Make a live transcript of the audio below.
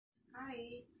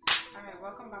Alright,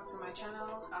 welcome back to my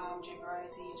channel, J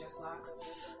Variety, Just Locs.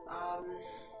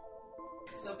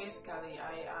 So basically,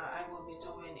 I will be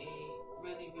doing a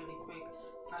really quick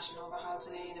fashion overhaul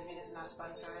today. The video is not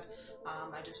sponsored.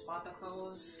 I just bought the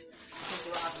clothes because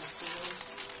they were having a sale,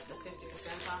 the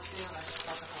 50% off sale. I just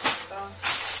bought a couple of stuff.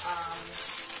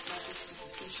 Like this is just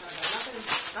a t-shirt,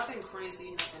 nothing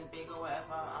crazy, nothing big or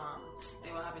whatever.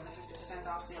 They were having the 50%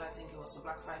 off sale. I think it was for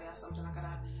Black Friday or something like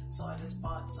that. So I just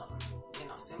bought some,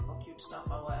 simple, cute stuff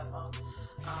or whatever.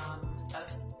 I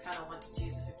just kind of wanted to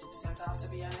use the 50% off, to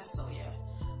be honest. So yeah.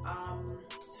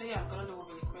 So yeah, I'm gonna do a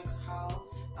really quick haul.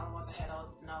 I'm about to head out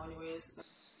now, anyways.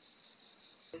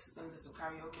 Just gonna do some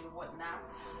karaoke and whatnot.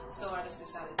 So I just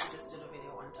decided to just do the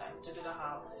video one time to do the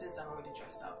haul since I'm already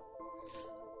dressed up.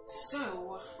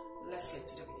 So let's get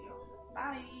to the video.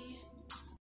 Bye.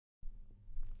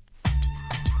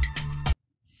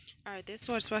 Alright, this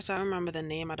sweatshirt, I don't remember the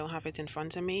name, I don't have it in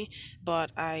front of me,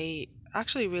 but I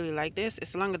actually really like this.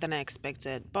 It's longer than I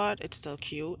expected, but it's still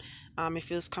cute. It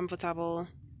feels comfortable.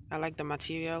 I like the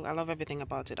material. I love everything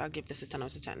about it. I'll give this a 10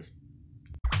 out of 10.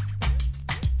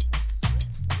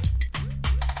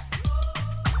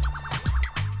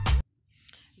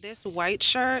 This white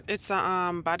shirt, it's a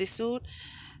bodysuit.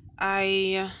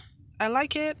 I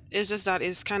like it. It's just that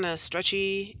it's kind of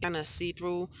stretchy, kind of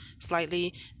see-through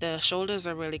slightly. The shoulders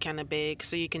are really kind of big,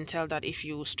 so you can tell that if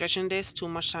you stretching this too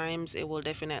much times, it will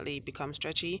definitely become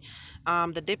stretchy.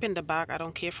 The dip in the back, I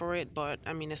don't care for it, but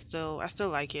I mean, I still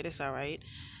like it. It's all right.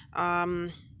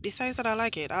 Besides that, I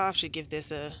like it. I'll actually give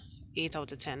this a 8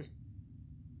 out of 10.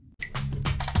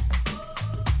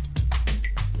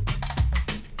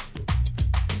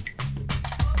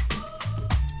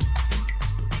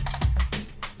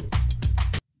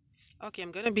 Okay,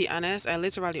 I'm gonna be honest. I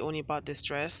literally only bought this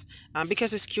dress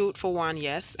because it's cute for one,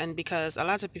 yes, and because a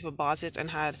lot of people bought it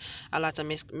and had a lot of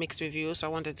mixed reviews. So I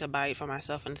wanted to buy it for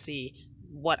myself and see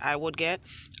what I would get.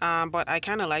 But I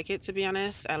kind of like it, to be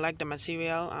honest. I like the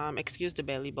material. Excuse the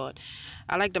belly, but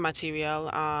I like the material.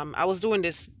 I was doing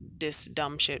this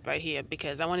dumb shit right here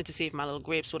because I wanted to see if my little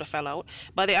grapes would have fell out,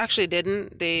 but they actually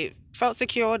didn't. They felt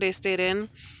secure. They stayed in.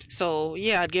 So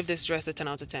yeah, I'd give this dress a 10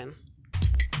 out of 10.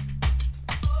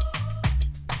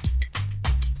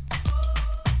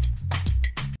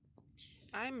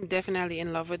 I'm definitely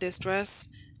in love with this dress.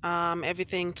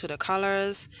 Everything to the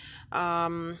colors,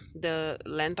 the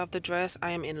length of the dress.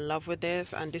 I am in love with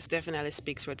this, and this definitely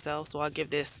speaks for itself. So I'll give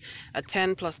this a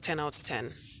 10 plus 10 out of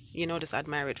 10. Just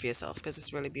admire it for yourself because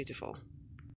it's really beautiful.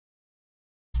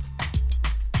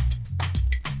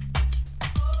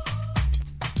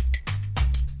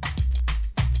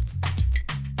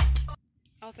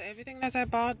 Out of everything that I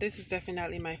bought, this is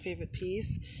definitely my favorite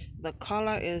piece. The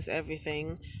color is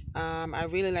everything. I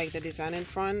really like the design in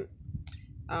front.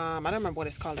 I don't remember what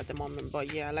it's called at the moment,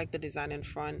 but yeah, I like the design in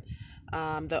front.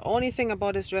 The only thing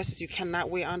about this dress is you cannot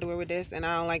wear underwear with this, and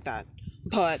I don't like that.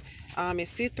 But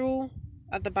it's see-through.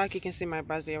 At the back you can see my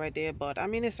brassiere right there, but I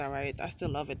mean, it's alright. I still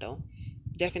love it though.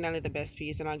 Definitely the best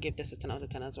piece, and I'll give this a 10 out of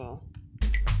 10 as well.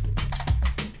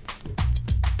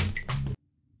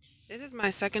 This is my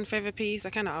second favorite piece.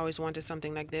 I kind of always wanted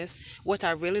something like this. What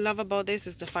I really love about this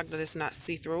is the fact that it's not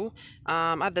see-through.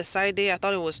 At the side there, I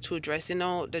thought it was two dresses.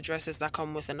 The dresses that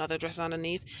come with another dress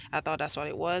underneath. I thought that's what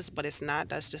it was, but it's not.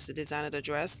 That's just the design of the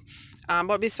dress.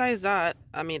 But besides that,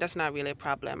 I mean, that's not really a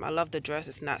problem. I love the dress.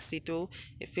 It's not see-through.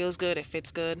 It feels good. It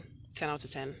fits good. 10 out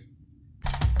of 10.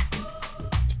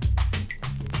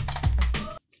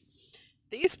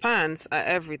 These pants are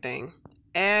everything.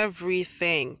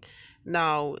 Everything.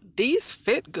 Now, these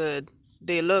fit good,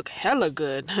 they look hella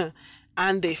good,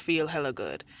 and they feel hella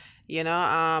good.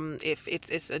 If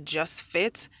it's a just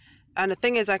fit. And the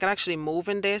thing is, I could actually move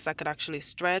in this. I could actually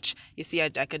stretch. You see, I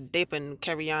could dip and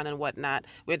carry on and whatnot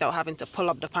without having to pull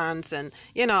up the pants and,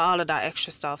 all of that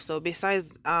extra stuff. So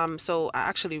besides, so I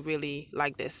actually really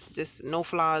like this. Just no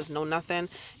flaws, no nothing.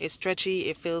 It's stretchy.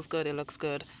 It feels good. It looks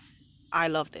good. I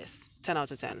love this. 10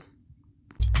 out of 10.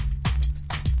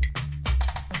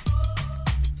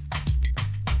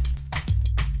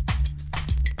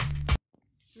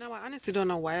 Now, I honestly don't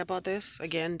know why about this.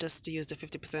 Again, just to use the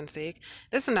 50% sake.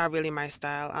 This is not really my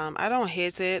style. I don't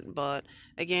hate it, but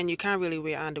again, you can't really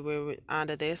wear underwear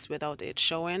under this without it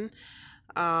showing.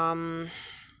 I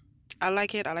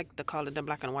like it. I like the color, the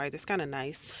black and white. It's kind of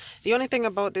nice. The only thing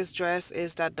about this dress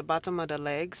is that the bottom of the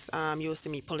legs, you'll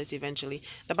see me pull it eventually.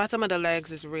 The bottom of the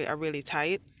legs is are really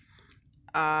tight.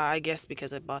 I guess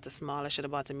because I bought a small, I should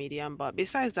have bought a medium. But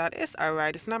besides that, it's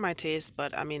alright. It's not my taste,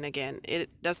 but I mean, again, it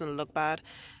doesn't look bad.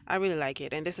 I really like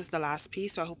it. And this is the last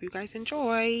piece, so I hope you guys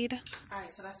enjoyed.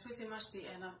 Alright, so that's pretty much the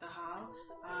end of the haul.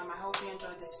 I hope you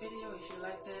enjoyed this video. If you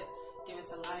liked it, give it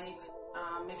a like,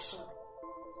 make sure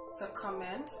to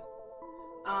comment,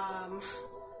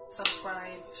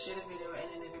 subscribe, share the video, and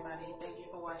then everybody, thank you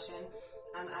for watching.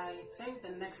 And I think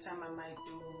the next time I might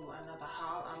do another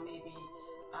haul, maybe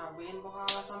a rainbow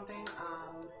haul or something.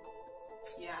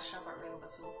 Yeah, I shop at Rainbow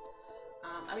too.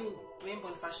 I mean, Rainbow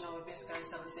and Fashion Nova basically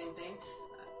sell the same thing.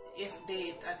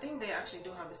 I think they actually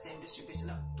do have the same distribution.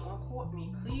 Now, don't quote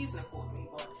me, please don't quote me,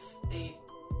 but they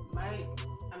might,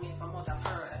 I mean, from what I've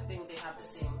heard, I think they have the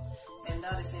same vendor,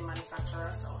 the same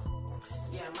manufacturer. So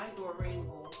yeah, I might do a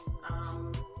rainbow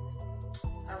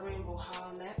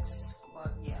haul next.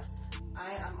 But yeah,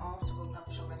 I am off to go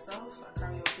paper shop myself.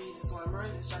 Karaoke. This is what I'm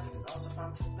wearing. This jacket is also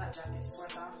from, not jacket,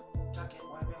 sweater, jacket,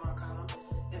 whatever you want to call them.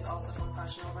 It's also from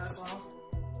Fashion Nova as well.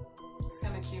 It's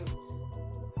kind of cute.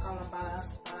 It's called a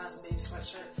badass baby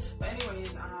sweatshirt. But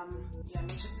anyways, yeah,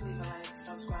 make sure to leave a like,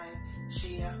 subscribe,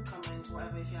 share, comment,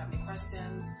 whatever if you have any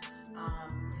questions.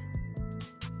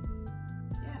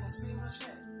 Yeah, that's pretty much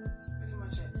it.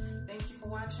 Thank you for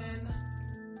watching.